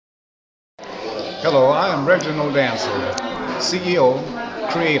Hello, I am Reginald Dancil, CEO,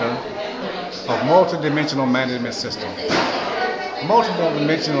 creator of Multidimensional Management System.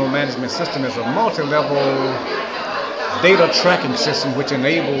 Multidimensional Management System is a multi-level data tracking system which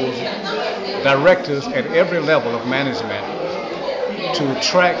enables directors at every level of management to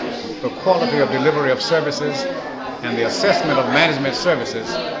track the quality of delivery of services and the assessment of management services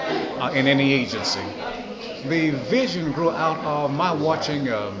in any agency. The vision grew out of my watching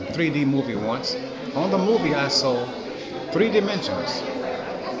a 3D movie once. On the movie I saw three dimensions.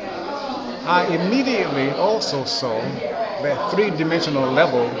 I immediately also saw that three-dimensional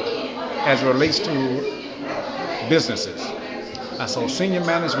level as it relates to businesses. I saw senior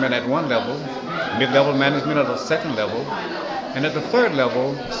management at one level, mid-level management at the second level, and at the third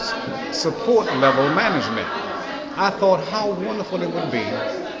level, support level management. I thought how wonderful it would be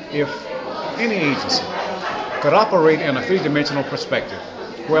if any agency could operate in a three-dimensional perspective,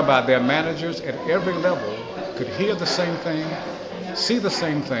 whereby their managers at every level could hear the same thing, see the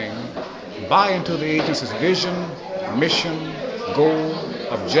same thing, buy into the agency's vision, mission, goal,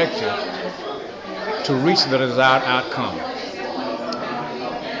 objective to reach the desired outcome.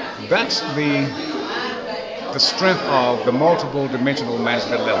 That's the strength of the multiple dimensional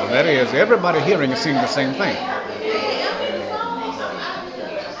management level. That is, everybody hearing and seeing the same thing.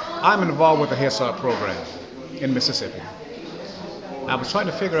 I'm involved with the Head Start program in Mississippi. I was trying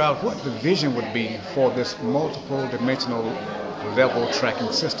to figure out what the vision would be for this multiple dimensional level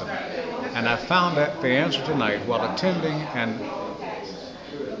tracking system. And I found that the answer tonight while attending an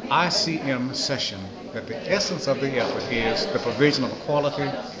ICM session, that the essence of the effort is the provision of quality,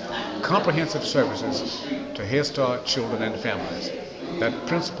 comprehensive services to Head Start children and families. That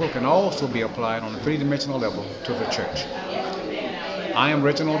principle can also be applied on a three-dimensional level to the church. I am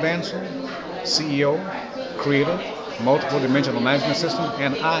Reginal Dancil, CEO, creator, multiple dimensional management system,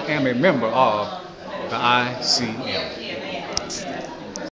 and I am a member of the ICM.